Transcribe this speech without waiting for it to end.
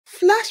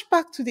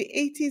Flashback to the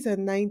 80s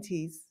and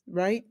 90s,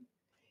 right?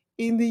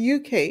 In the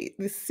UK,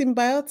 the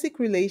symbiotic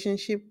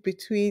relationship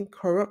between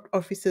corrupt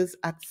officers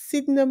at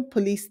Sydenham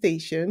Police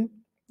Station,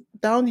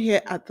 down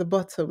here at the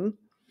bottom,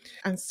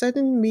 and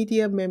certain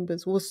media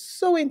members was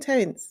so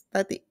intense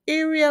that the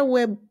area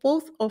where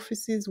both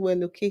offices were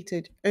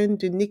located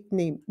earned the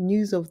nickname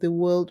News of the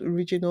World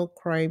Regional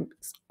Crime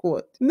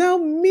Squad. Now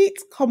meet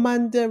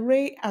Commander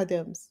Ray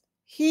Adams.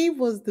 He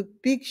was the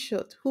big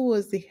shot who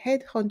was the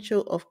head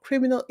honcho of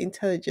criminal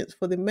intelligence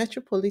for the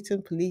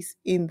Metropolitan Police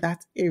in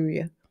that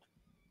area.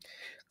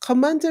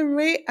 Commander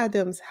Ray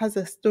Adams has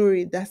a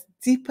story that's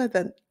deeper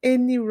than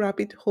any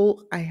rabbit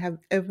hole I have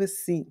ever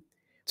seen.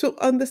 To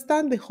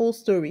understand the whole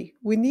story,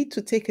 we need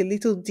to take a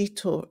little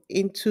detour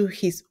into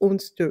his own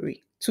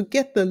story to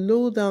get the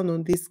lowdown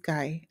on this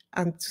guy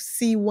and to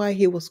see why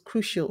he was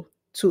crucial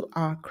to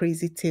our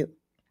crazy tale.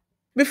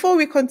 Before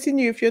we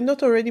continue, if you're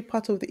not already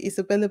part of the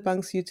Isabella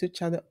Banks YouTube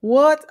channel,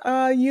 what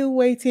are you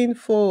waiting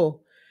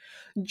for?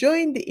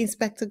 Join the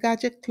Inspector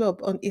Gadget Club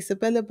on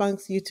Isabella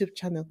Banks' YouTube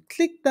channel.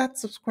 Click that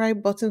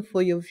subscribe button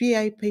for your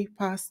VIP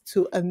pass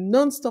to a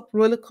non-stop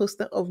roller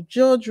coaster of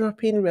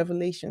jaw-dropping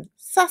revelation,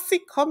 sassy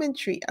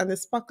commentary, and a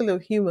sparkle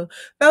of humor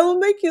that will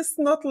make you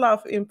snort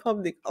laugh in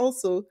public.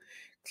 Also,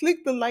 click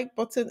the like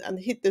button and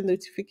hit the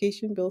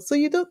notification bell so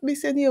you don't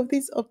miss any of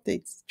these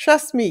updates.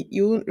 Trust me,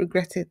 you won't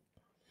regret it.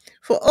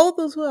 For all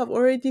those who have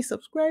already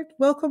subscribed,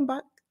 welcome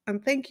back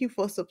and thank you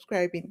for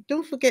subscribing.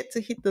 Don't forget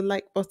to hit the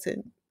like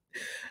button.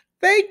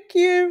 Thank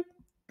you.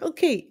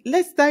 Okay,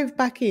 let's dive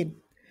back in.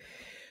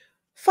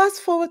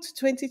 Fast forward to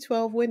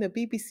 2012 when a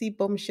BBC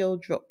bombshell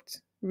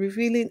dropped,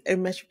 revealing a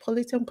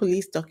Metropolitan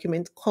Police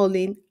document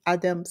calling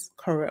Adams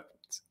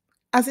corrupt.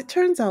 As it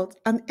turns out,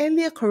 an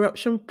earlier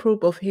corruption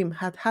probe of him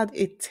had had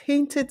a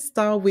tainted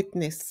star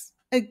witness,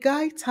 a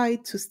guy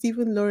tied to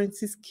Stephen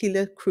Lawrence's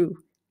killer crew,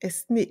 a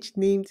snitch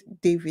named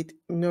David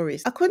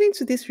Norris. According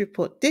to this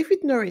report, David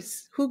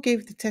Norris, who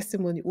gave the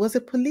testimony, was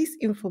a police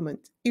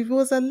informant. It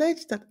was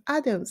alleged that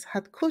Adams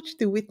had coached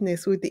the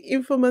witness with the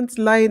informant's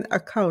lying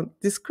account,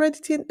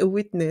 discrediting a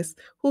witness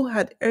who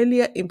had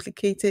earlier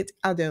implicated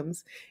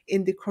Adams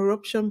in the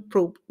corruption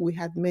probe we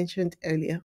had mentioned earlier.